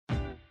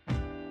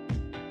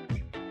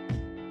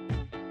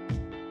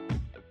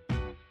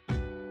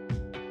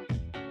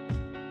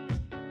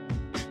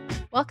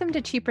Welcome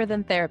to Cheaper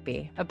Than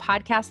Therapy, a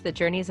podcast that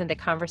journeys into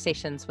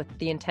conversations with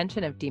the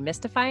intention of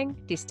demystifying,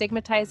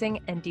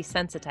 destigmatizing, and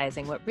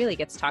desensitizing what really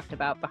gets talked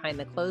about behind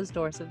the closed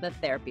doors of the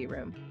therapy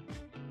room.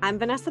 I'm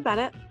Vanessa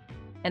Bennett.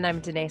 And I'm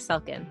Danae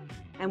Selkin.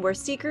 And we're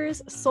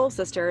seekers, soul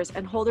sisters,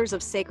 and holders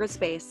of sacred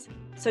space.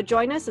 So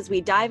join us as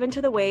we dive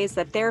into the ways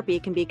that therapy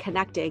can be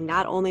connecting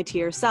not only to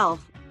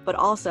yourself, but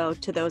also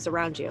to those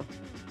around you.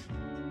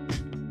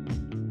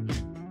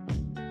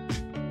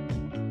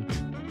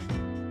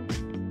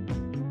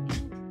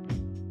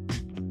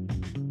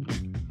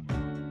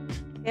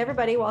 Hey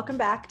everybody, welcome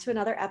back to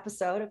another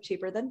episode of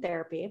Cheaper Than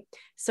Therapy.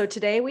 So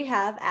today we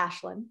have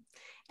Ashlyn,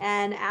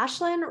 and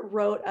Ashlyn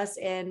wrote us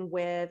in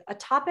with a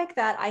topic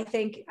that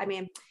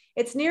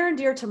it's near and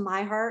dear to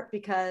my heart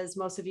because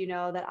most of you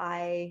know that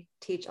I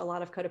teach a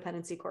lot of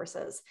codependency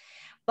courses.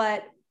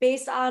 But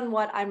based on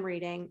what I'm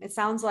reading, it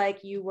sounds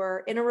like you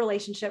were in a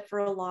relationship for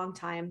a long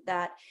time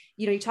that,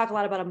 you talk a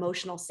lot about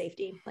emotional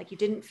safety, like you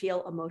didn't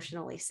feel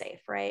emotionally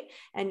safe, right?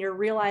 And you're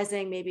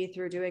realizing maybe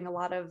through doing a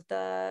lot of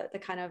the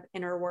kind of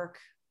inner work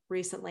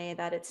recently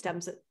that it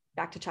stems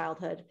back to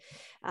childhood,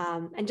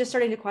 and just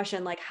starting to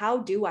question, like, how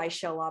do I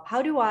show up?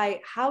 How do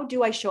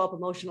I show up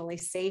emotionally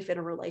safe in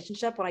a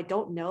relationship when I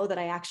don't know that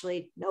I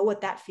actually know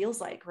what that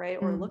feels like, right?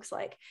 Or looks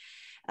like.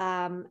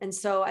 And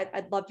so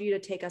I'd love for you to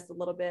take us a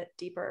little bit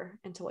deeper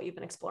into what you've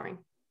been exploring.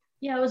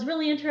 Yeah, it was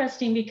really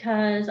interesting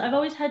because I've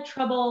always had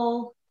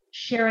trouble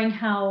sharing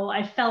how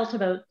I felt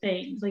about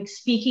things, like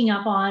speaking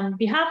up on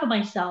behalf of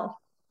myself.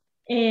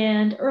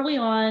 And early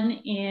on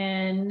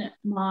in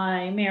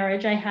my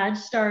marriage, I had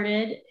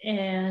started,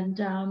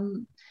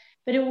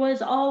 but it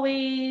was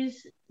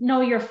always,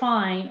 no, you're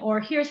fine, or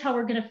here's how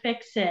we're going to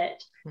fix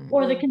it,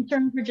 or the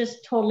concerns were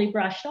just totally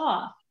brushed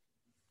off.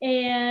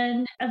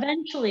 And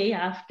eventually,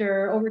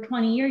 after over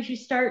 20 years, you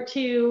start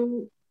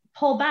to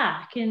pull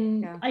back.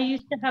 And I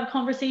used to have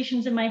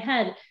conversations in my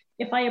head.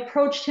 If I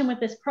approached him with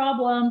this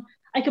problem,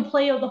 I could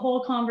play out the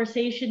whole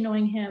conversation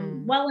knowing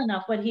him well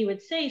enough what he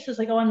would say. So it's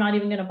like, oh, I'm not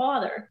even going to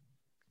bother.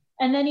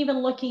 And then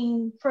even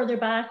looking further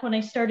back when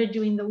I started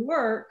doing the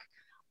work,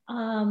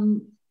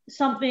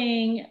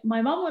 something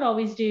my mom would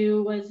always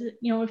do was,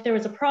 if there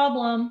was a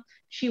problem,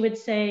 she would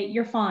say,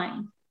 you're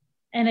fine.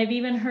 And I've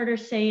even heard her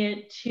say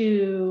it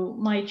to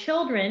my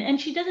children, and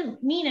she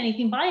doesn't mean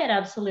anything by it,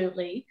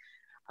 absolutely.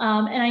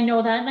 And I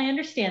know that and I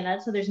understand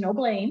that, so there's no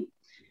blame.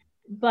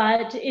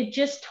 But it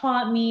just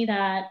taught me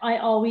that I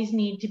always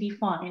need to be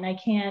fine. I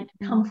can't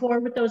come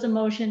forward with those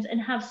emotions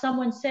and have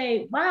someone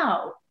say,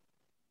 wow,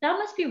 that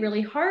must be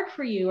really hard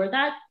for you, or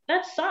that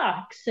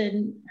sucks.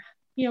 And,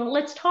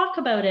 let's talk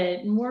about it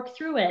and work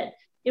through it.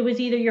 It was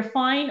either you're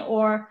fine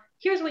or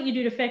here's what you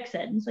do to fix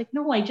it. And it's like,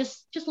 no, I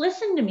just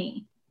listen to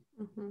me.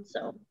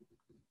 So,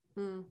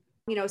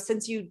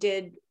 since you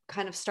did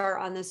kind of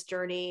start on this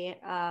journey,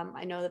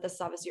 I know that this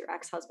is obviously your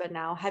ex-husband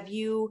now. Have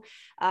you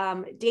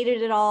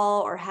dated at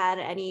all or had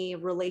any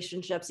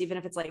relationships, even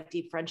if it's like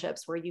deep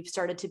friendships, where you've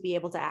started to be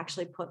able to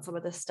actually put some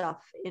of this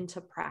stuff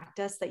into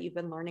practice that you've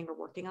been learning or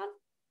working on?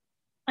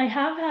 I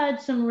have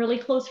had some really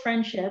close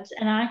friendships,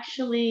 and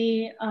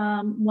actually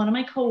one of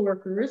my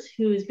coworkers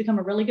who's become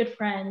a really good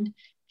friend,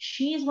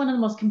 she's one of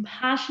the most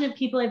compassionate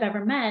people I've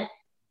ever met.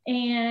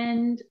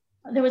 And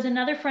there was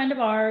another friend of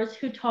ours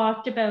who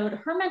talked about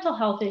her mental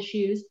health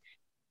issues.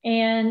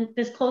 And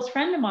this close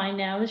friend of mine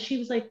now, she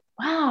was like,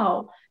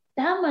 wow,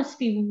 that must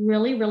be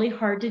really, really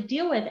hard to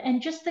deal with.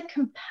 And just the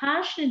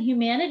compassion and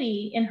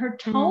humanity in her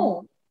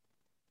tone,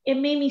 it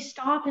made me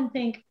stop and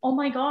think, oh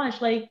my gosh,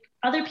 like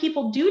other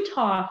people do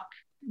talk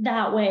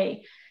that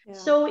way. Yeah.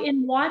 So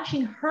in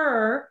watching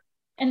her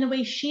and the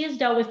way she has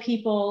dealt with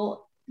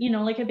people,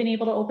 like I've been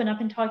able to open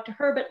up and talk to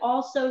her, but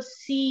also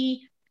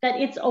see that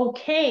it's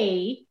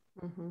okay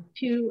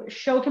to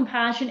show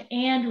compassion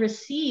and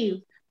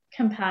receive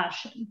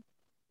compassion.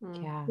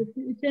 Yeah.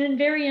 It's been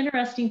very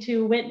interesting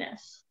to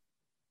witness.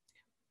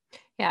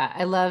 Yeah.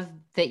 I love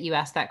that you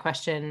asked that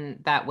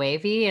question that way,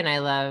 V. And I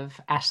love,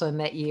 Ashlyn,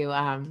 that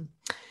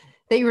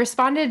you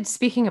responded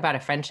speaking about a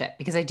friendship,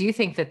 because I do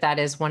think that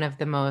is one of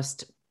the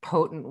most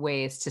potent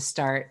ways to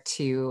start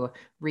to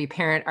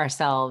reparent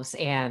ourselves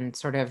and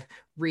sort of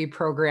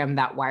reprogram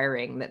that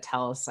wiring that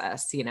tells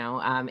us,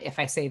 if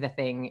I say the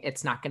thing,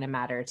 it's not going to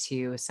matter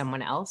to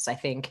someone else. I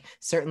think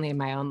certainly in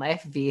my own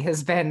life, V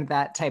has been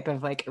that type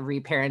of like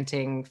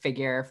reparenting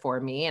figure for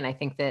me. And I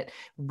think that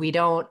we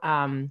don't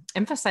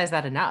emphasize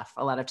that enough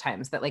a lot of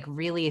times, that like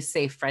really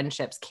safe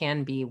friendships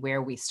can be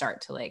where we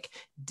start to like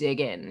dig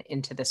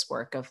into this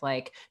work of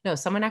like, no,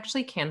 someone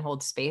actually can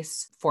hold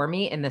space for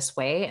me in this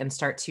way, and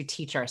start to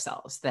teach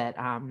ourselves that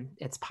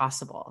it's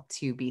possible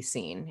to be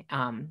seen.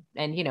 And,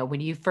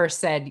 when you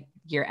first said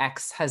your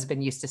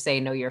ex-husband used to say,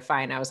 no, you're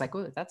fine, I was like,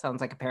 oh, that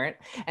sounds like a parent.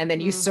 And then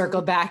you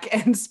circled back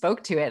and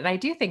spoke to it. And I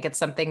do think it's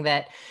something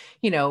that,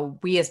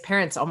 we as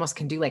parents almost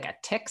can do like a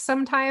tick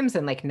sometimes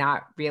and like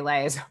not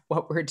realize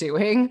what we're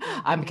doing,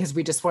 because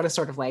we just want to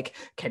sort of like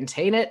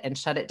contain it and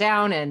shut it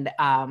down.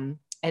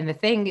 And the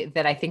thing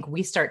that I think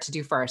we start to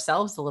do for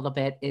ourselves a little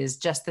bit is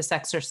just this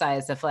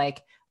exercise of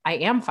like, I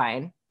am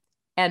fine.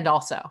 And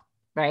also,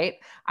 right?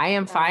 I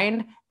am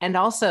fine. And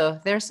also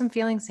there's some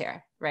feelings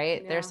here,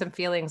 right? Yeah. There's some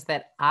feelings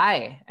that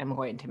I am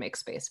going to make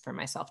space for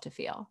myself to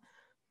feel.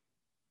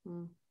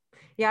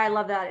 Yeah, I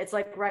love that. It's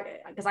like, right,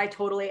 because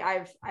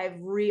I've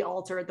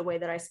re-altered the way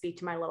that I speak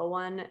to my little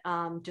one.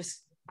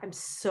 I'm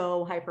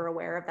so hyper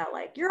aware of that,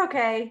 like, you're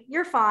okay,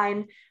 you're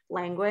fine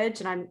language.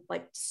 And I'm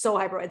like so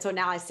hyper. And so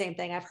now same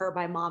thing. I've heard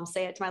my mom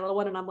say it to my little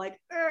one, and I'm like,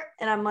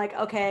 and I'm like,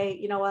 okay,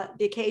 you know what?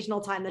 The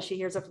occasional time that she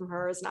hears it from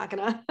her is not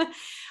gonna,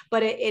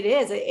 but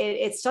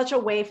it's such a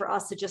way for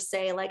us to just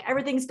say like,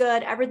 everything's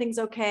good, everything's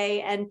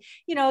okay. And,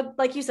 you know,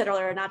 like you said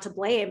earlier, not to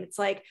blame. It's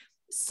like,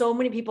 so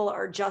many people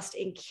are just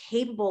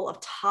incapable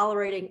of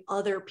tolerating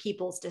other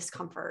people's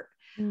discomfort,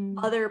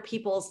 other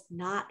people's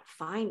not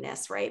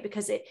fineness, right?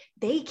 Because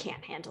they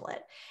can't handle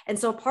it. And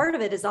so part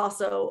of it is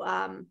also,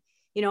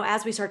 you know,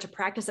 as we start to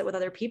practice it with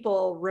other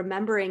people,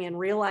 remembering and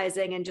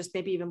realizing, and just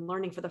maybe even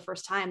learning for the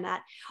first time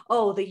that,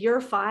 oh, the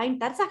you're fine,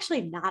 that's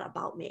actually not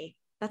about me.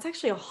 That's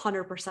actually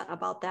 100%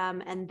 about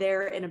them and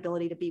their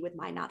inability to be with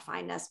my not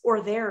fineness,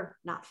 or their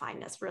not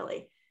fineness,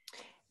 really.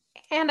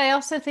 And I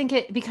also think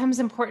it becomes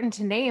important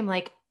to name,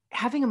 like,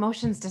 having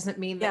emotions doesn't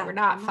mean that we're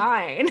not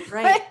fine.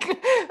 Right.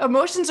 Like,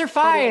 emotions are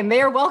fine. Totally.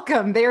 They are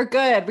welcome. They are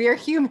good. We are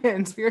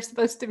humans. We are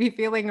supposed to be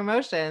feeling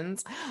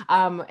emotions.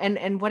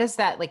 And what is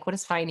that? Like, what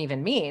does fine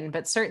even mean?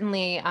 But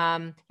certainly,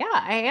 yeah,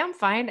 I am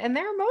fine. And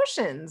they're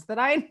emotions that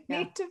I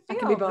need to feel. That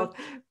can be both.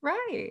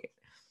 Right.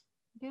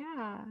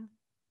 Yeah.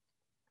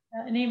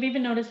 And I've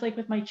even noticed, like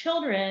with my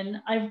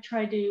children, I've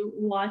tried to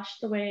watch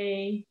the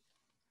way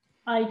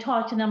I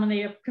talk to them when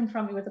they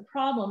confront me with a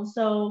problem.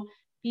 So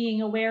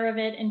being aware of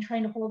it and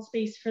trying to hold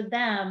space for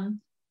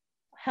them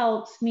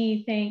helps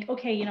me think,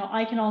 okay, you know,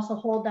 I can also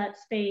hold that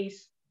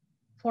space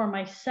for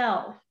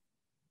myself.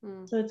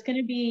 So it's going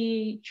to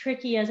be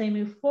tricky as I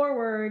move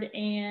forward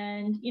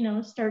and, you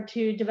know, start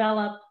to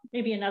develop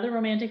maybe another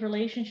romantic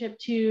relationship,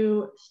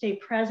 to stay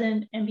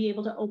present and be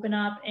able to open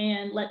up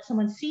and let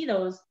someone see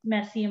those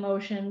messy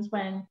emotions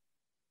when,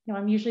 you know,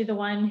 I'm usually the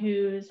one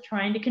who's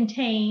trying to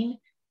contain,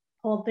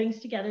 hold things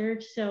together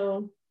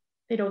so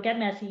they don't get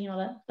messy, you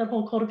know, that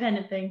whole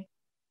codependent thing.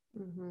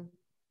 Mm-hmm.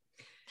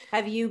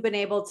 Have you been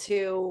able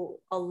to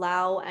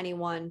allow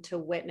anyone to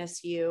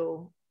witness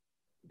you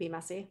be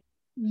messy?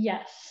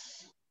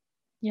 Yes.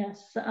 Yeah,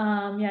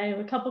 I have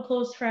a couple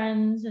close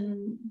friends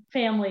and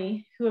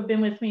family who have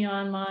been with me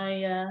on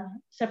my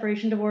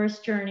separation divorce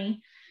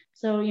journey.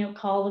 So, you know,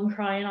 call them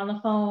crying on the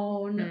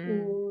phone,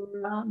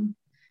 or,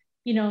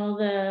 you know,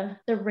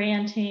 the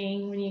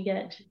ranting when you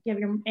have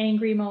your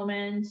angry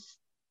moments,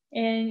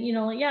 and, you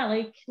know, yeah,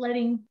 like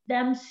letting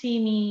them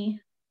see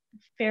me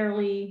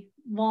fairly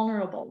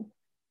vulnerable,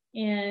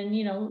 and,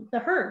 you know, the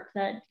hurt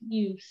that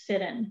you sit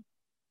in.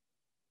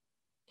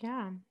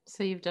 Yeah.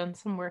 So you've done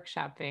some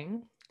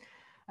workshopping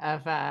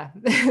of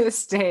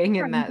staying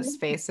in that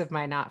space of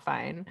my not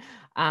fine,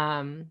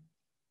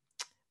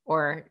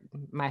 or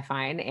my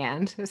fine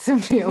and some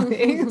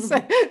feelings,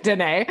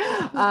 Danae.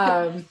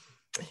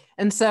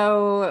 And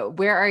so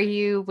where are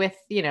you with,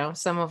 you know,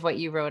 some of what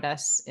you wrote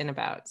us in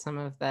about some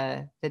of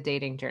the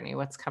dating journey?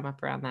 What's come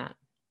up around that?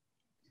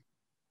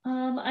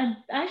 I'm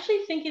actually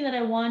thinking that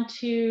I want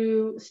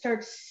to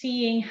start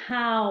seeing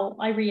how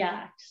I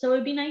react. So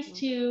it'd be nice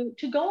to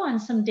go on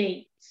some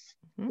dates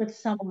with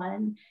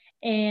someone,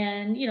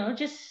 and, you know,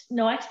 just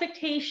no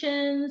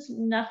expectations,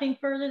 nothing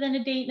further than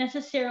a date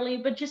necessarily,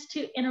 but just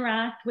to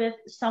interact with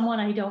someone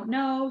I don't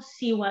know,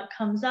 see what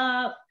comes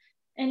up,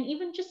 and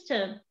even just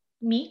to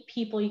meet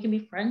people you can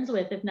be friends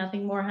with if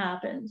nothing more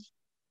happens.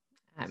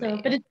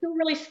 But it's still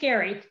really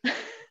scary.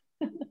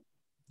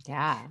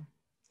 Yeah.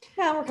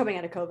 Yeah, we're coming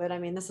out of COVID. I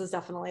mean, this is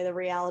definitely the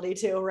reality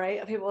too,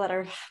 right? Of people that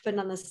have been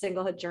on this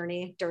singlehood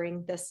journey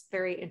during this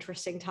very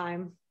interesting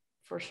time,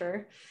 for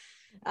sure.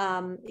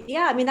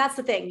 Yeah, I mean, that's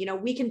the thing, you know,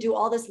 we can do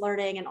all this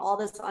learning and all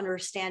this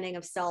understanding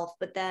of self,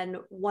 but then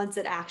once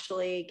it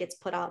actually gets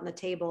put out on the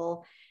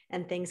table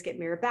and things get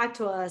mirrored back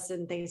to us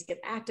and things get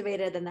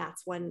activated, then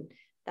that's when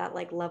that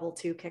like level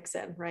 2 kicks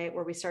in, right?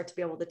 Where we start to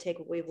be able to take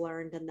what we've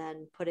learned and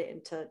then put it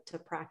into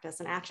practice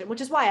and action,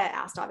 which is why I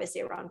asked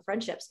obviously around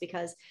friendships,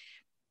 because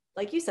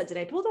like you said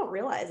today, people don't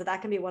realize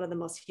that can be one of the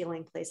most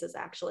healing places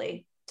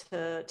actually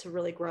to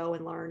really grow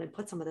and learn and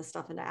put some of this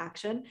stuff into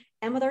action.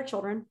 And with our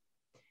children,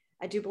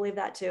 I do believe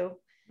that too,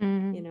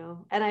 you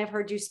know, and I've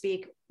heard you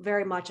speak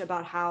very much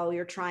about how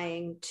you're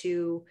trying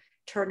to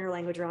turn your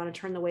language around and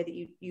turn the way that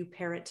you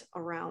parent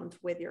around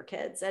with your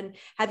kids. And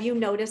have you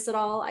noticed at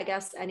all, I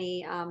guess,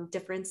 any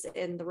difference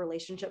in the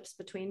relationships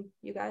between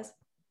you guys?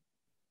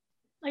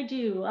 I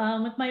do.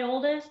 With my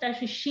oldest,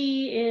 actually,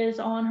 she is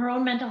on her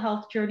own mental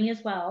health journey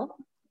as well.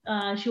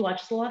 She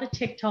watches a lot of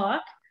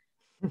TikTok,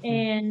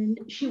 and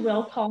she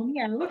will call me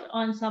out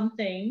on some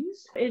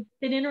things. It's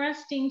been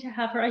interesting to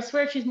have her. I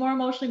swear she's more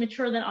emotionally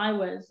mature than I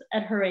was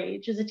at her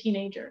age as a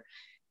teenager.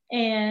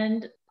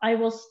 And I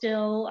will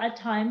still at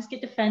times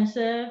get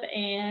defensive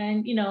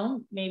and, you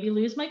know, maybe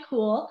lose my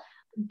cool,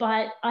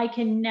 but I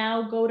can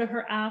now go to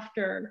her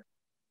after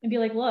and be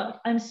like, look,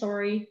 I'm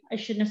sorry. I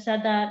shouldn't have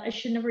said that. I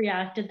shouldn't have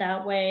reacted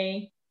that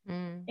way.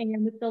 Mm.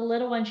 And with the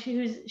little one,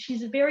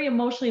 she's very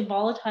emotionally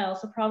volatile.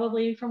 So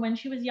probably from when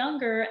she was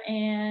younger,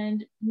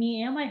 and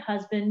me and my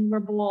husband were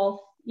both,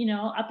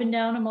 up and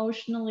down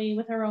emotionally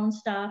with our own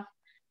stuff.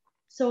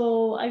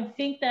 So I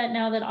think that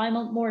now that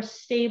I'm more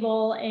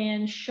stable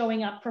and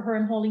showing up for her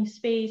and holding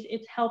space,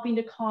 it's helping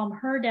to calm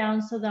her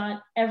down so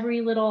that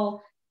every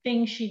little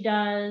thing she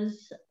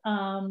does,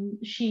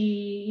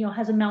 she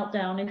has a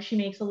meltdown if she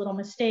makes a little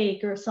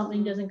mistake or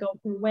something doesn't go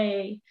her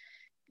way.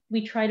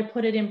 We try to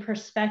put it in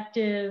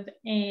perspective,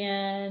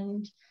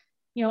 and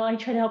I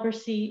try to help her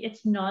see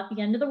it's not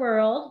the end of the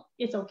world.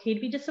 It's okay to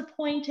be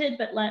disappointed,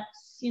 but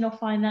let's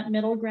find that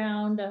middle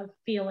ground of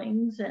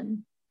feelings and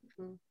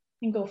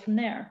go from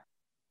there.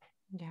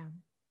 Yeah.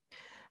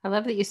 I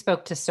love that you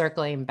spoke to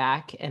circling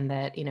back, and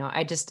that,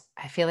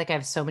 I feel like I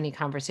have so many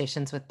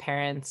conversations with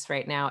parents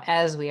right now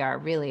as we are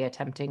really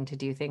attempting to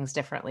do things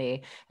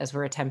differently, as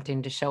we're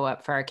attempting to show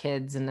up for our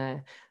kids in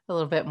a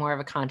little bit more of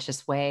a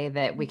conscious way,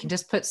 that we can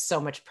just put so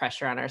much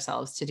pressure on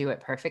ourselves to do it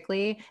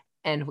perfectly.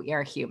 And we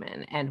are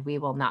human and we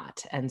will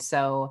not. And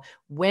so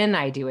when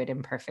I do it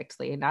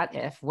imperfectly, not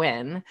if,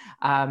 when,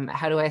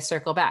 how do I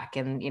circle back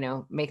and,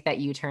 make that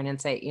U-turn and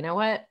say, you know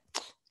what?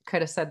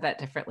 Could have said that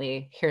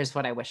differently. Here's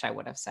what I wish I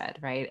would have said.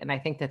 Right. And I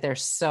think that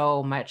there's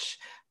so much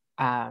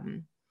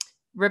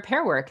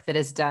repair work that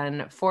is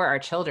done for our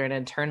children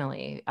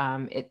internally.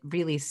 It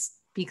really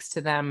speaks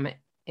to them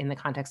in the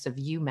context of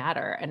you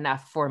matter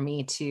enough for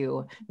me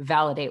to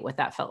validate what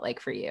that felt like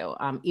for you.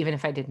 Even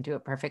if I didn't do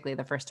it perfectly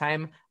the first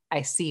time,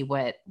 I see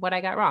what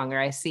I got wrong, or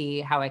I see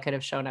how I could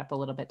have shown up a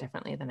little bit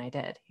differently than I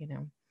did,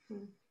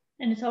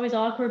 And it's always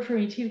awkward for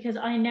me too, because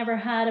I never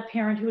had a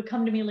parent who would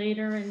come to me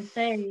later and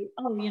say,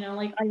 oh,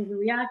 like I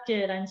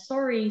overreacted, I'm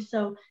sorry.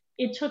 So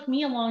it took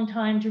me a long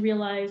time to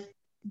realize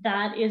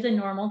that is a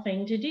normal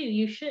thing to do.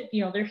 You should,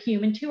 they're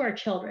human too, our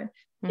children.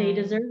 They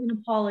deserve an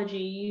apology.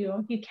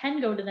 You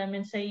can go to them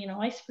and say,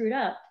 I screwed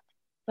up.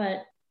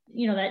 But,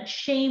 that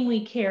shame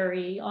we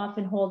carry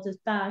often holds us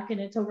back,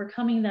 and it's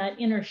overcoming that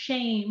inner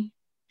shame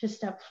to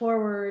step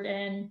forward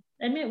and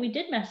admit we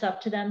did mess up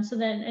to them. So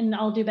then, and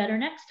I'll do better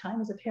next time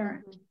as a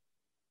parent.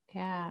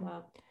 Yeah.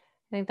 Wow.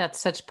 I think that's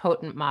such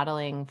potent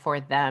modeling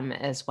for them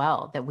as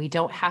well, that we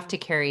don't have to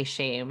carry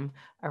shame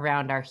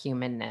around our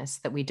humanness,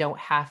 that we don't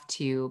have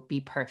to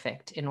be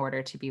perfect in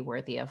order to be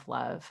worthy of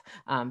love.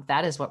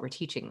 That is what we're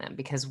teaching them,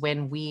 because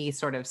when we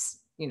sort of,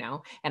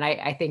 and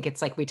I think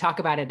it's like we talk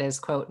about it as,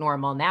 quote,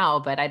 normal now,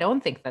 but I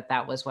don't think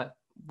that was what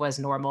was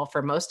normal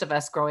for most of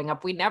us growing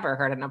up. We never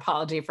heard an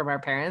apology from our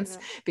parents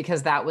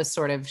because that was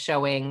sort of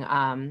showing,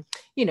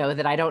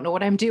 that I don't know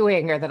what I'm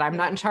doing, or that I'm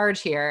not in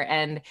charge here.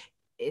 And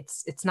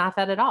it's not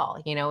that at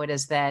all. It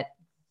is that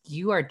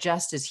you are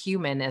just as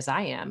human as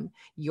I am.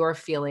 Your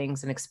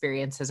feelings and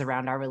experiences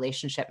around our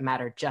relationship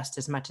matter just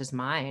as much as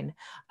mine.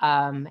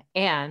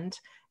 And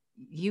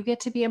you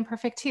get to be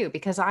imperfect too,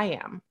 because I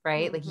am,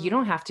 right? Like, you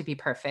don't have to be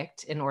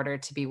perfect in order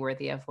to be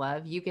worthy of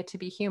love. You get to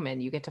be human.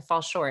 You get to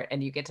fall short,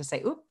 and you get to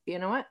say, oop, you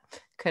know what?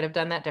 Could have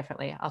done that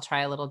differently. I'll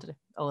try a little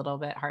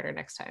bit harder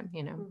next time,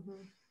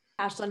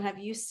 Ashlyn, have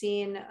you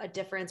seen a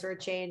difference or a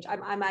change?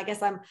 I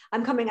guess I'm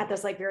coming at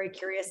this like very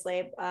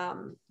curiously,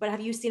 but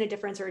have you seen a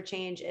difference or a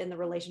change in the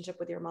relationship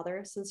with your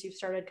mother since you've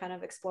started kind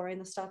of exploring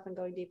this stuff and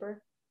going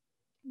deeper?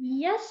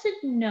 Yes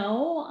and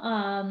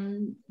no,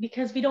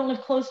 because we don't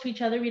live close to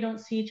each other. We don't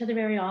see each other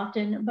very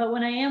often. But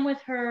when I am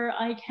with her,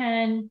 I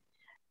can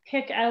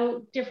pick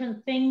out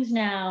different things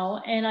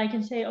now, and I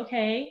can say,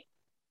 okay,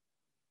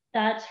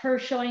 that's her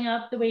showing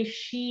up the way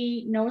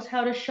she knows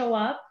how to show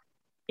up.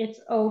 It's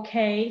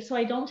okay. So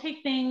I don't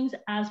take things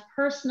as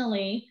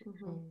personally.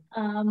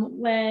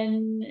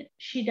 When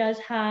she does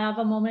have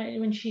a moment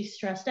when she's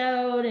stressed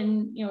out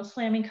and,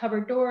 slamming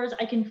cupboard doors,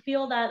 I can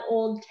feel that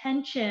old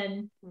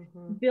tension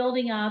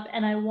building up,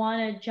 and I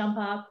want to jump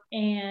up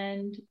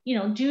and,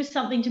 do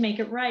something to make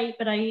it right.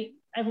 But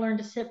I've learned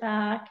to sit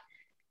back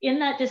in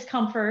that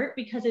discomfort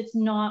because it's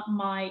not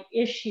my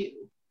issue.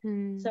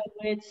 So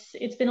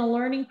it's been a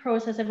learning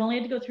process. I've only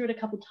had to go through it a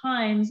couple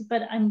times,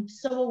 but I'm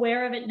so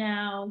aware of it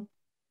now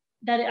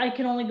that I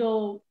can only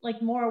go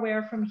like more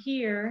aware from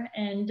here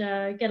and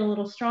get a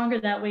little stronger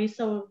that way.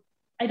 So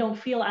I don't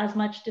feel as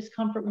much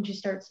discomfort when she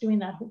starts doing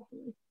that,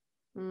 hopefully.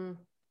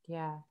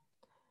 Yeah.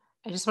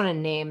 I just want to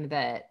name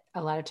that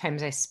a lot of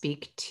times I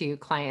speak to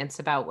clients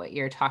about what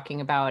you're talking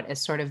about as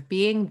sort of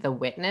being the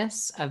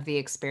witness of the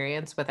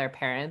experience with our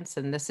parents.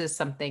 And this is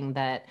something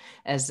that,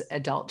 as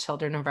adult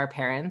children of our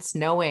parents,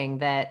 knowing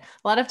that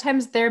a lot of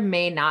times there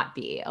may not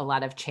be a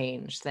lot of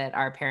change that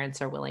our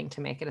parents are willing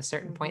to make at a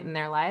certain point in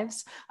their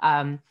lives.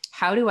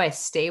 How do I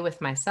stay with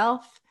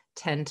myself,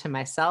 tend to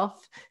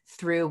myself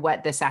through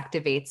what this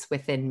activates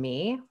within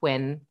me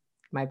when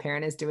my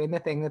parent is doing the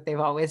thing that they've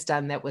always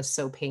done that was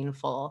so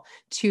painful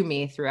to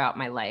me throughout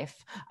my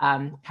life?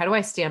 How do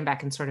I stand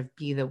back and sort of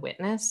be the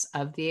witness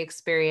of the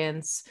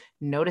experience,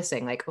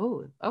 noticing like,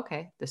 oh,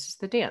 okay, this is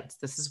the dance.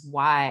 This is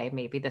why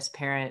maybe this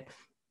parent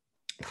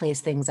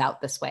plays things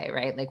out this way,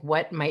 right? Like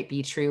what might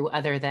be true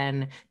other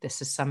than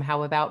this is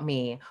somehow about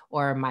me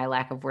or my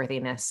lack of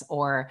worthiness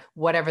or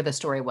whatever the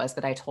story was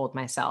that I told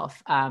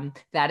myself.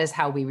 That is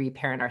how we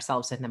reparent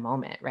ourselves in the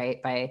moment,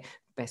 right? By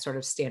sort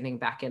of standing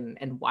back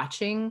and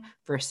watching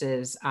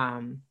versus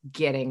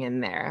getting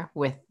in there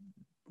with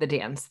the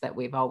dance that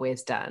we've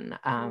always done.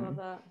 I love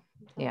that.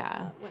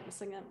 Yeah.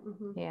 Witnessing it.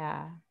 Mm-hmm.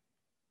 Yeah.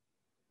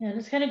 Yeah,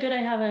 it's kind of good.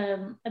 I have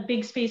a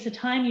big space of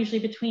time usually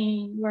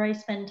between where I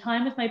spend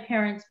time with my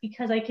parents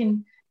because I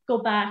can go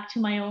back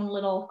to my own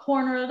little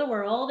corner of the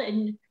world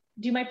and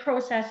do my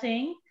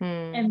processing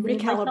and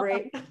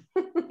recalibrate.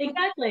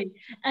 Exactly.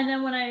 And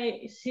then when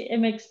I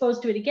am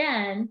exposed to it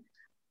again,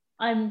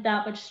 I'm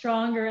that much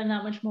stronger and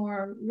that much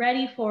more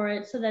ready for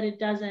it so that it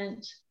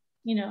doesn't,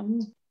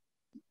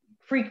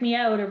 freak me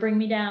out or bring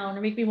me down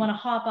or make me want to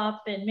hop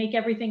up and make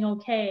everything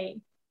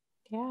okay.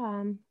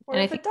 Yeah. Or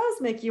if it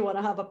does make you want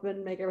to hop up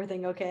and make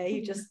everything okay,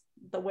 you just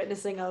the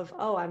witnessing of,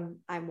 oh,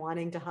 I'm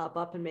wanting to hop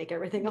up and make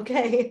everything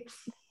okay.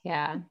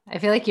 Yeah. I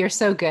feel like you're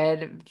so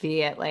good,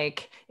 be it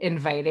like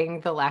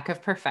inviting the lack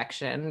of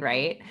perfection,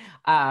 right?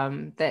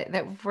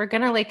 That we're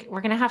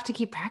gonna have to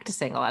keep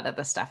practicing a lot of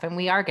this stuff, and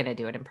we are gonna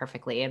do it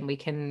imperfectly. And we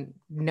can,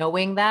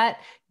 knowing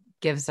that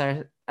gives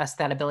us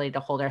that ability to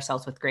hold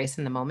ourselves with grace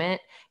in the moment.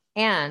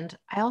 And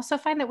I also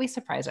find that we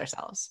surprise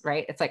ourselves,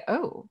 right? It's like,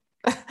 oh,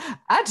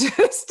 I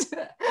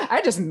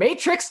just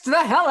matrixed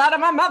the hell out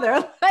of my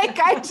mother. Like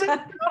I just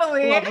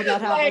totally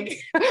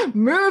like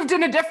moved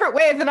in a different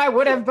way than I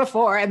would have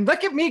before. And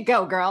look at me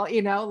go, girl.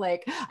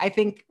 Like I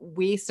think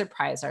we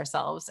surprise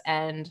ourselves.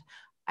 And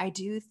I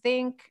do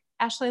think,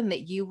 Ashlyn,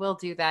 that you will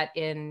do that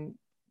in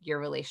your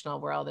relational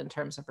world in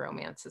terms of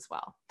romance as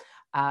well.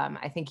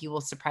 I think you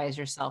will surprise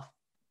yourself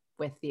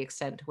with the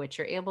extent to which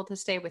you're able to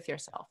stay with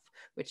yourself,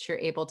 which you're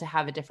able to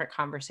have a different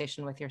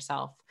conversation with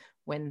yourself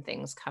when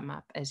things come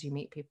up as you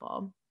meet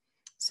people.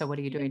 So what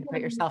are you doing to put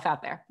yourself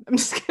out there? I'm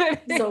just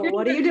kidding. So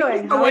what are you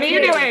doing? What are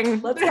you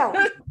doing? Let's go.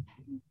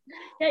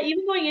 Yeah,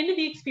 even going into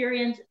the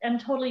experience, I'm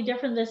totally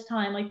different this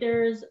time. Like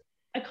there's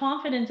a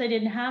confidence I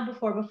didn't have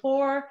before.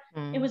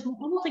 It was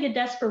almost like a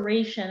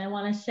desperation, I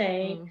want to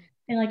say.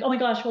 And like, oh my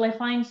gosh, will I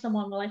find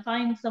someone? Will I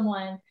find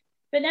someone?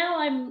 But now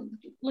I'm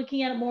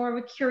looking at it more of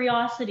a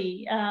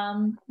curiosity,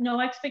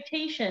 no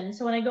expectation.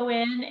 So when I go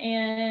in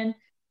and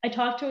I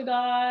talk to a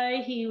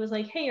guy, he was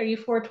like, hey, are you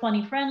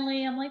 420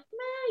 friendly? I'm like,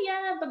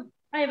 yeah, but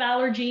I have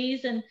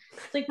allergies. And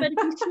it's like, but if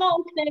you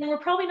smoke, then we're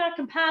probably not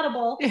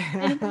compatible.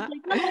 And he's like,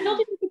 no, I don't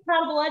think we're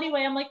compatible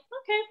anyway. I'm like,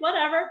 okay,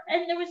 whatever.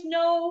 And there was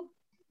no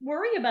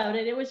worry about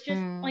it. It was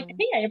just like,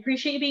 hey, I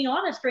appreciate you being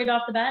honest right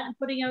off the bat and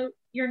putting out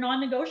your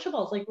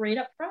non-negotiables like right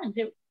up front.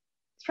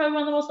 It's probably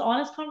one of the most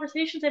honest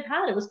conversations I've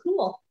had. It was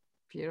cool.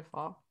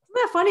 Beautiful. Isn't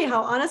that funny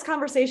how honest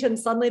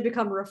conversations suddenly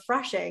become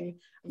refreshing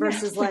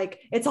versus like,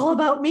 it's all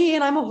about me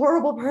and I'm a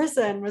horrible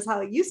person was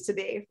how it used to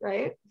be,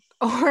 right?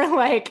 Or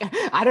like,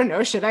 I don't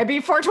know, should I be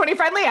 420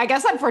 friendly? I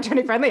guess I'm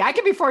 420 friendly. I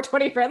can be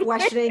 420 friendly.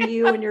 Questioning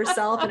you and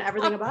yourself and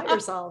everything about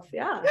yourself.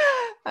 Yeah.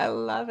 I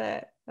love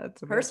it.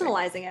 That's amazing.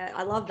 Personalizing it.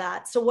 I love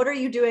that. So what are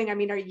you doing? I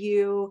mean, are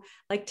you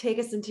like, take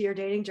us into your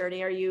dating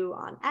journey? Are you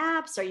on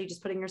apps? Are you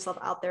just putting yourself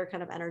out there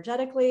kind of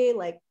energetically,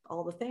 like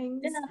all the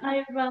things? Yeah,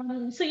 I've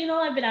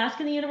been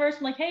asking the universe,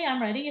 I'm like, hey,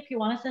 I'm ready if you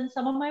want to send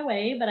someone my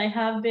way, but I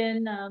have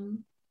been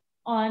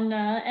on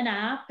an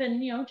app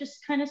and,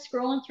 just kind of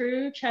scrolling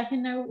through,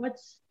 checking out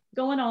what's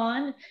going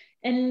on.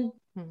 And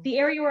the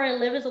area where I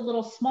live is a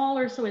little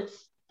smaller. So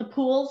the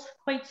pool's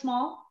quite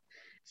small,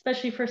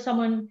 especially for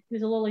someone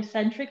who's a little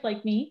eccentric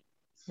like me.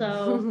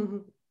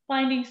 So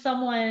finding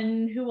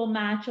someone who will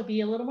match will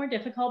be a little more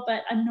difficult,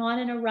 but I'm not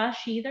in a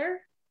rush either.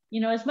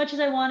 As much as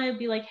I want to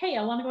be like, hey,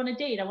 I want to go on a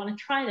date. I want to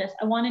try this.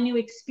 I want a new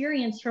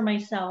experience for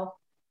myself.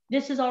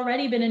 This has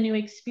already been a new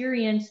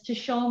experience to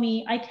show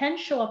me I can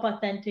show up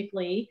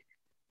authentically.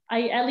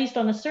 At least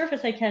on the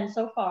surface, I can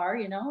so far,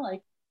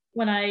 like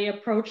when I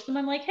approach them,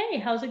 I'm like, hey,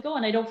 how's it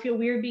going? I don't feel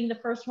weird being the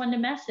first one to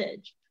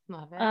message.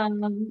 Love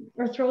it.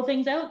 Or throw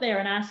things out there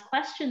and ask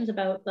questions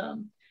about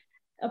them.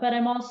 But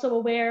I'm also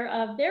aware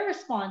of their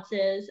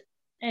responses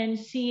and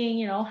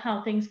seeing,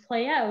 how things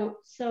play out.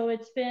 So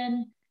it's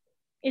been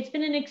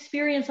an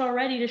experience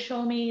already to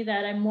show me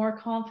that I'm more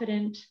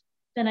confident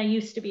than I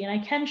used to be, and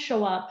I can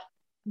show up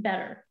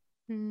better.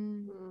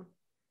 You're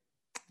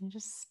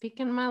just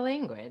speaking my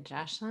language,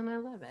 Ashlyn. I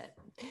love it.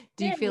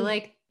 Do you feel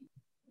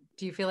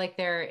like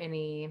there are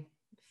any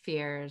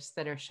fears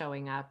that are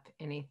showing up?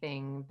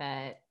 Anything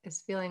that is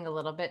feeling a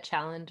little bit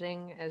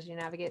challenging as you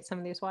navigate some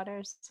of these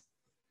waters?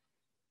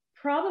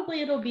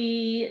 Probably it'll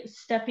be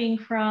stepping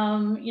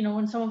from,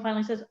 when someone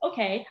finally says,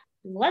 okay,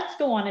 let's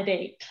go on a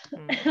date.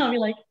 And I'll be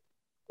like,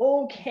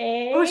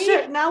 okay. Oh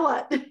shit, now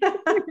what?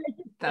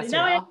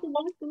 Now I have to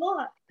walk the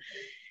walk.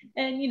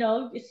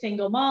 And,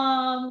 single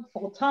mom,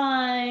 full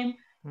time.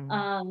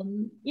 I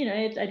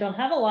don't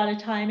have a lot of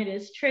time. It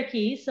is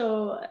tricky.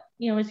 So,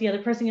 is the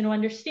other person going to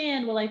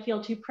understand? Will I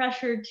feel too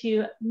pressured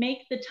to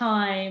make the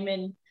time?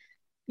 And,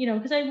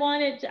 because I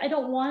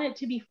don't want it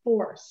to be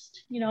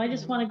forced. I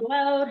just want to go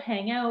out,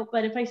 hang out.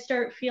 But if I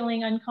start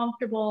feeling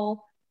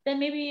uncomfortable then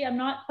maybe I'm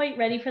not quite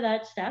ready for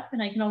that step,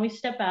 and I can always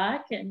step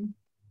back and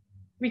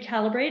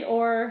recalibrate,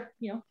 or,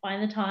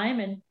 find the time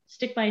and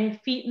stick my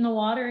feet in the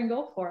water and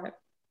go for it.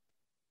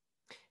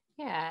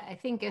 Yeah, I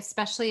think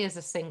especially as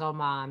a single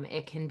mom,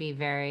 it can be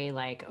very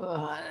like,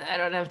 oh, I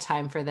don't have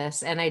time for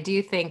this. And I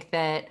do think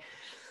that,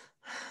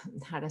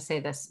 how to say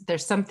this,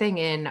 there's something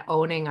in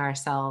owning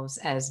ourselves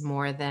as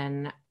more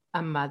than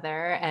a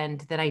mother,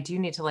 and that I do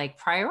need to like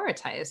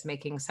prioritize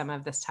making some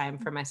of this time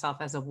for myself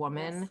as a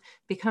woman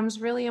becomes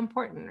really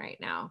important right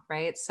now.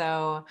 Right.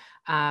 So,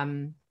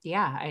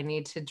 yeah, I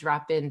need to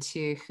drop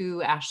into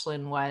who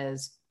Ashlyn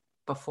was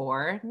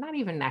before, not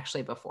even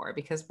actually before,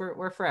 because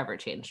we're forever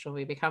changed when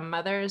we become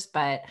mothers,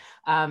 but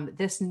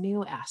this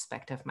new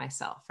aspect of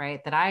myself,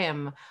 right? That I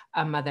am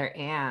a mother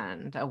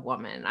and a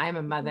woman. I'm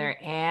a mother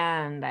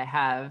and I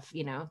have,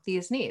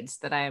 these needs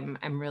that I'm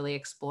really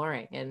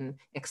exploring and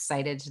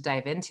excited to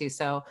dive into.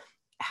 So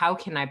how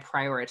can I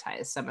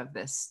prioritize some of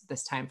this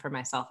time for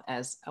myself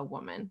as a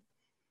woman?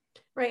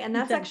 Right. And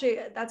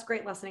that's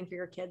great lessoning for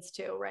your kids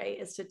too, right?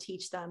 Is to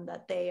teach them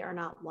that they are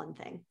not one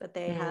thing, that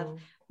they have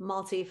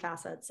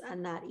multifacets,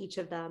 and that each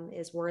of them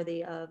is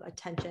worthy of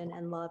attention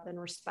and love and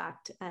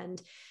respect. And,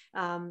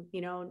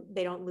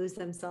 they don't lose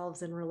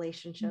themselves in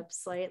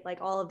relationships, right? Like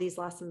all of these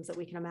lessons that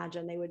we can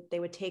imagine they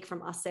would take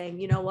from us saying,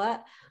 you know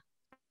what?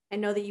 I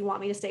know that you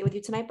want me to stay with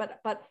you tonight,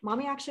 but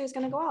mommy actually is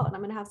going to go out and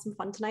I'm going to have some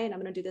fun tonight. And I'm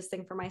going to do this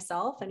thing for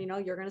myself. And,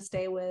 you're going to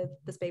stay with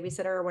this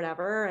babysitter or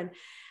whatever. And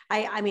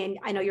I mean,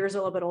 I know yours are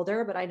a little bit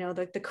older, but I know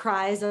the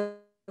cries of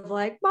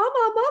like,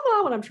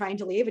 mama, when I'm trying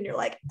to leave, and you're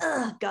like,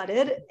 ugh,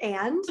 gutted.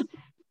 And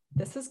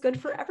this is good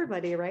for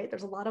everybody, right?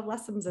 There's a lot of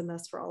lessons in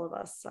this for all of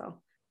us. So.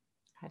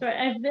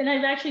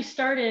 I've actually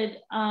started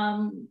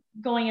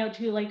going out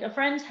to like a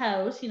friend's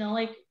house,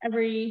 like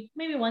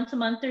maybe once a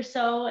month or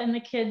so, and the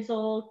kids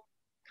will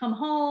come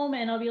home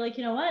and I'll be like,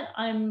 you know what,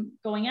 I'm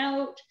going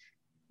out.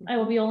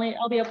 I'll be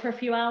out for a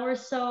few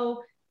hours.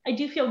 So I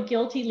do feel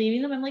guilty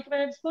leaving them. I'm like, but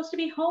I'm supposed to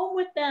be home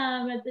with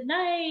them at the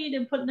night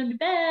and putting them to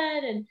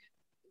bed.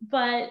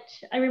 But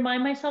I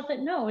remind myself that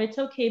no, it's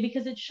okay,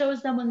 because it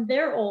shows them when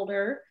they're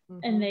older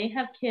and they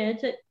have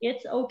kids that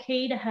it's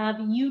okay to have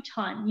you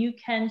time. You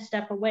can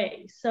step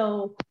away.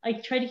 So I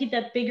try to keep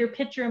that bigger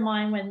picture in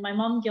mind when my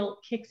mom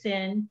guilt kicks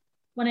in,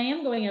 when I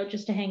am going out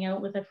just to hang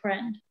out with a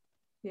friend.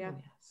 Yeah.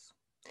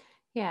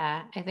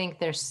 Yeah, I think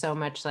there's so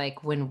much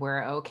like when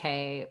we're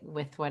okay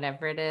with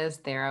whatever it is,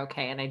 they're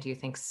okay. And I do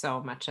think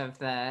so much of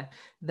the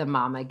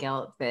mama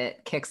guilt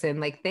that kicks in,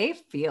 like they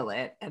feel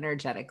it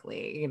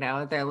energetically,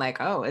 they're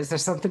like, oh, is there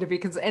something to be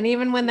concerned? And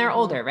even when they're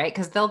older, right?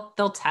 Because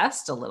they'll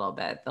test a little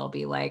bit. They'll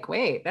be like,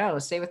 wait, no,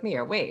 stay with me,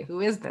 or wait,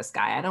 who is this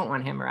guy? I don't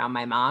want him around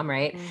my mom,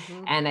 right?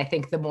 And I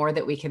think the more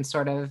that we can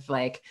sort of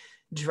like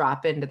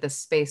drop into the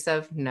space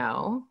of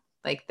no,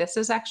 like this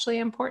is actually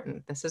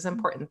important. This is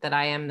important that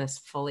I am this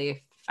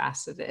fully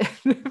faceted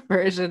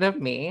version of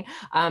me,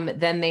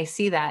 then they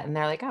see that and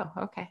they're like, oh,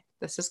 okay,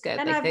 this is good.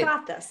 And like I've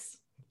got this.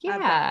 Yeah.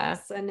 Got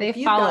this. And they if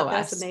you've follow got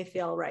us this and they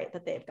feel right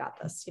that they've got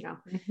this,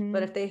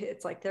 but if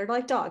it's like, they're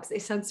like dogs, they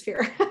sense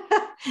fear.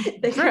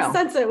 They can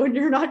sense it when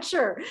you're not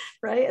sure.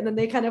 Right. And then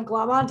they kind of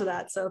glom onto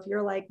that. So if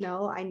you're like,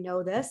 no, I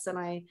know this and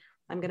I'm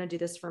going to do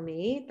this for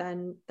me,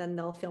 then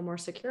they'll feel more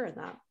secure in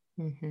that.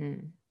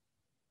 Absolutely.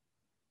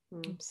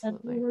 That's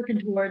what we're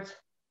working towards.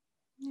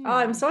 Yeah. Oh,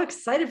 I'm so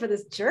excited for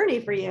this journey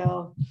for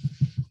you.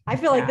 I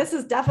feel like this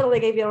is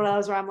definitely going to be one of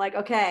those where I'm like,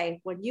 okay,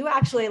 when you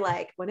actually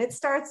when it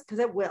starts,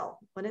 because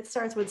when it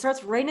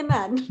starts raining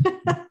men,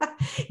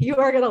 you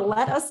are going to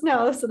let us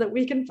know so that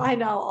we can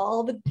find out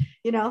all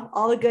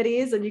the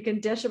goodies, and you can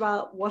dish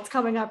about what's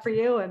coming up for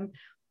you and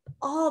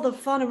all the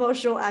fun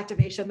emotional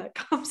activation that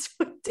comes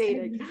with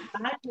dating.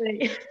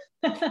 Exactly.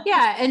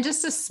 Yeah. And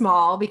just a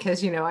small,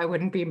 because, I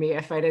wouldn't be me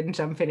if I didn't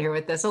jump in here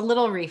with this, a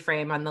little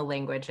reframe on the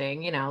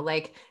languaging,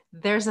 like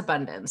there's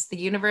abundance. The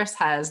universe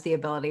has the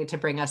ability to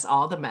bring us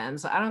all the men.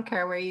 So I don't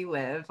care where you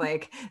live.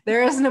 Like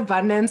there is an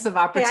abundance of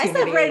opportunities. I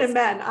said random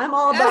men. I'm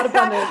all about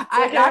abundance.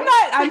 Okay?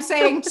 I'm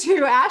saying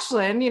to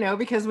Ashlyn,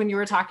 because when you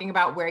were talking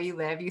about where you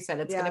live, you said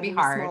it's going to be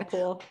hard.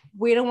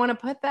 We don't want to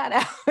put that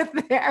out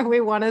there.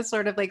 We want to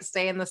sort of like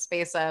stay in the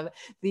space of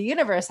the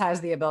universe has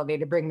the ability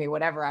to bring me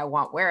whatever I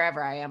want,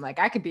 wherever I am. Like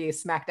I could be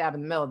smack dab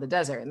in the middle of the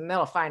desert and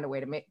they'll find a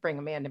way to bring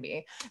a man to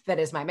me that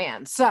is my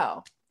man.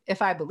 So if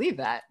I believe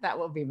that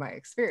will be my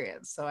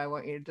experience. So I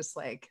want you to just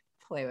like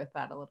play with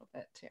that a little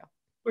bit too.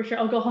 For sure.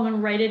 I'll go home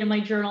and write it in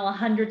my journal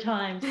 100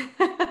 times.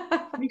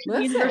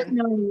 Listen,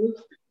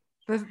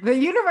 the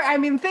universe, I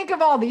mean, think of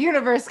all the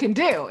universe can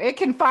do. It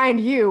can find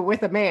you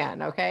with a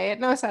man. Okay. It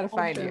knows how to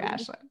find you,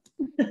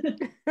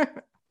 Ashlyn.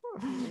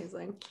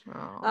 Amazing.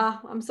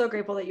 I'm so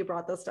grateful that you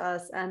brought this to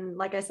us. And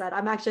like I said,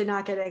 I'm actually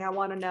not kidding. I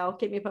want to know,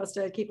 keep me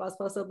posted, keep us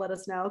posted, let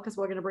us know, because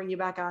we're going to bring you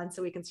back on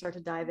so we can start to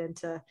dive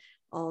into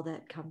all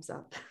that comes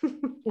up.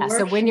 Yeah,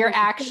 so when you're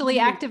actually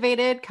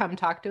activated, come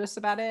talk to us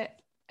about it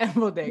and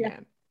we'll dig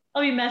in.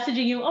 I'll be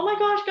messaging you. Oh my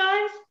gosh,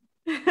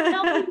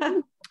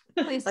 guys.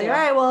 Please do. All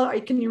right, well,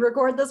 can you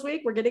record this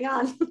week? We're getting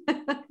on.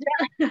 Yeah,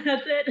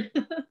 that's it.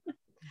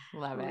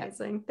 Love it.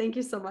 Amazing. Thank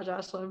you so much,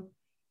 Ashlyn.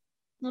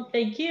 Well,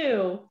 thank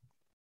you.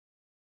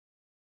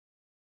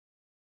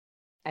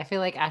 I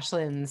feel like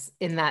Ashlyn's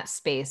in that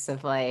space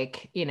of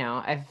like,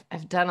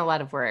 I've done a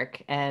lot of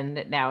work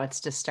and now it's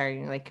just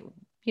starting like,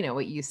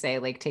 what you say,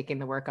 like taking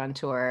the work on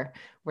tour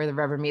where the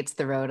rubber meets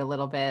the road a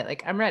little bit.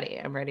 Like I'm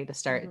ready to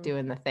start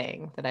doing the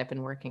thing that I've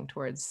been working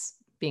towards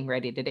being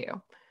ready to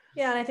do.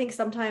 Yeah. And I think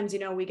sometimes,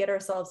 we get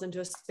ourselves into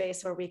a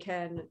space where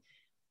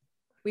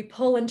we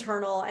pull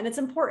internal, and it's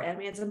important. I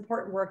mean, it's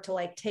important work to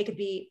like take a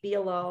beat, be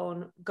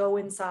alone, go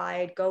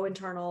inside, go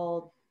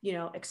internal,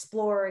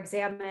 explore,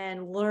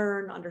 examine,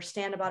 learn,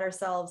 understand about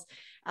ourselves.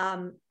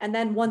 And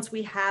then once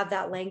we have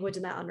that language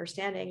and that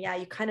understanding,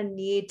 you kind of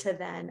need to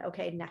then,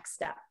 okay, next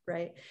step.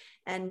 Right.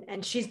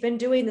 And she's been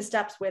doing the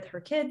steps with her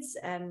kids,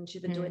 and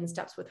she's been doing the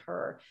steps with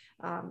her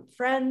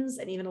friends,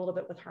 and even a little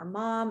bit with her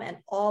mom. And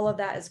all of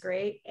that is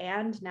great.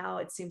 And now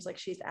it seems like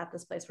she's at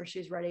this place where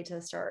she's ready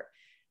to start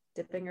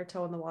dipping her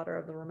toe in the water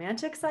of the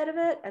romantic side of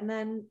it. And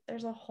then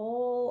there's a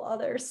whole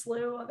other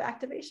slew of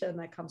activation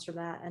that comes from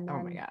that. And then,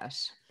 oh my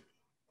gosh,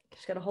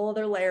 she's got a whole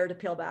other layer to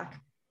peel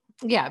back.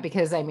 Yeah,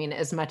 because I mean,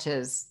 as much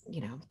as,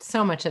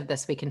 so much of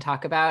this we can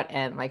talk about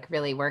and like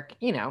really work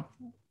it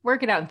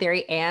out in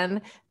theory,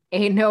 and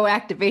no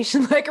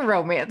activation like a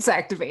romance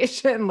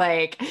activation.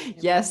 Like,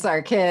 yes,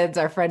 our kids,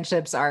 our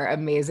friendships are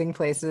amazing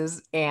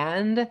places,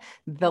 and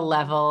the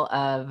level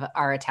of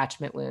our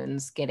attachment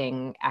wounds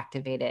getting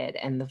activated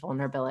and the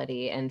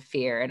vulnerability and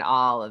fear and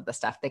all of the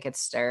stuff that gets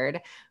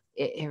stirred,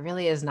 it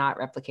really is not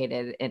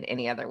replicated in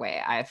any other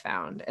way I've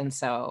found. And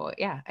so,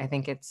 yeah, I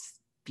think it's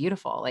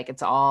beautiful. Like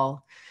it's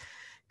all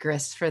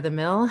grist for the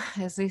mill,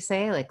 as we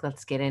say. Like,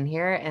 let's get in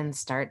here and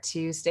start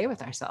to stay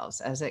with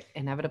ourselves as it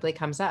inevitably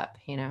comes up,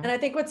 And I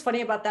think what's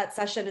funny about that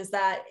session is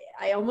that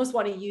I almost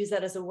want to use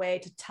that as a way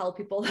to tell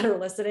people that are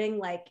listening,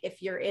 like if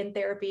you're in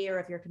therapy or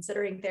if you're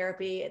considering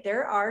therapy,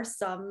 there are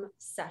some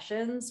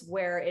sessions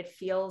where it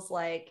feels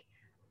like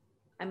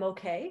I'm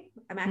okay.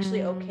 I'm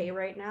actually okay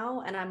right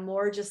now. And I'm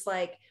more just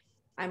like,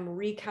 I'm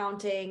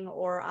recounting,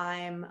 or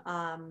I'm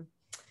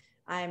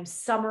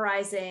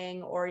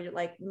summarizing, or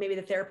like maybe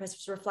the therapist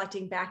was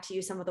reflecting back to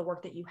you some of the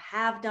work that you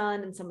have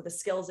done and some of the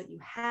skills that you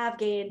have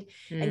gained.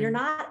 And you're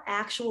not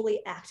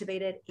actually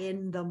activated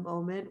in the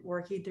moment,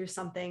 working through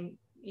something,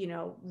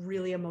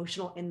 really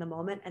emotional in the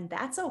moment. And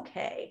that's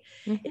okay.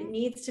 It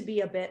needs to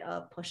be a bit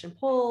of push and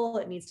pull.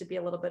 It needs to be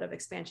a little bit of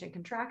expansion,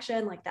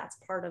 contraction. Like that's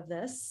part of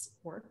this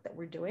work that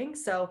we're doing.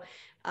 So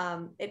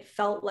it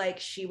felt like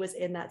she was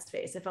in that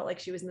space. It felt like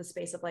she was in the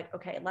space of like,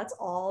 okay, let's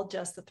all,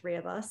 just the three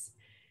of us,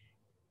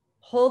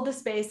 hold the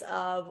space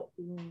of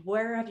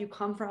where have you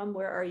come from?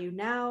 Where are you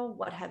now?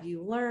 What have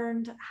you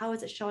learned? How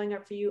is it showing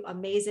up for you?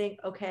 Amazing.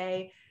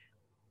 Okay.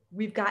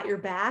 We've got your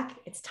back.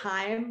 It's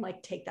time,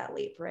 like take that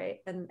leap. Right.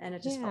 And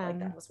it just felt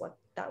like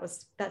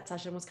that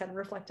session was kind of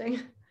reflecting.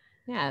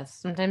 Yeah.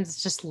 Sometimes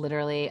it's just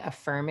literally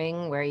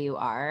affirming where you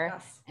are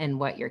and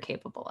what you're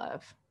capable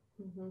of.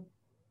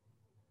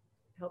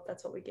 I hope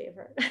that's what we gave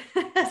her.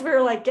 As we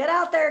were like, get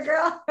out there,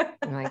 girl.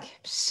 I'm like,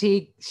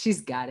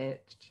 she's got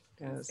it.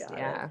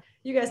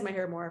 You guys might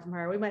hear more from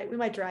her. We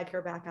might drag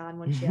her back on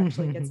when she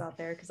actually gets out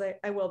there, because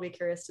I will be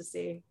curious to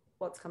see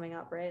what's coming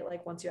up, right?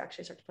 Like once you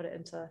actually start to put it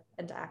into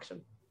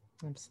action.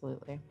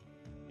 Absolutely.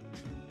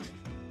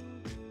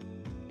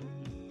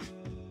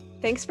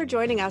 Thanks for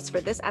joining us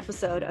for this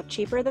episode of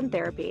Cheaper Than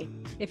Therapy.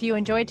 If you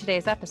enjoyed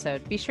today's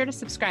episode, be sure to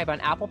subscribe on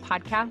Apple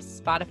Podcasts,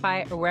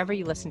 Spotify, or wherever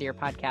you listen to your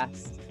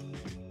podcasts.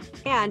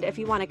 And if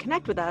you want to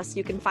connect with us,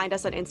 you can find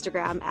us on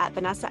Instagram at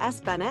Vanessa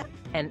S. Bennett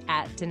and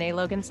at Danae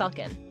Logan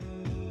Selkin.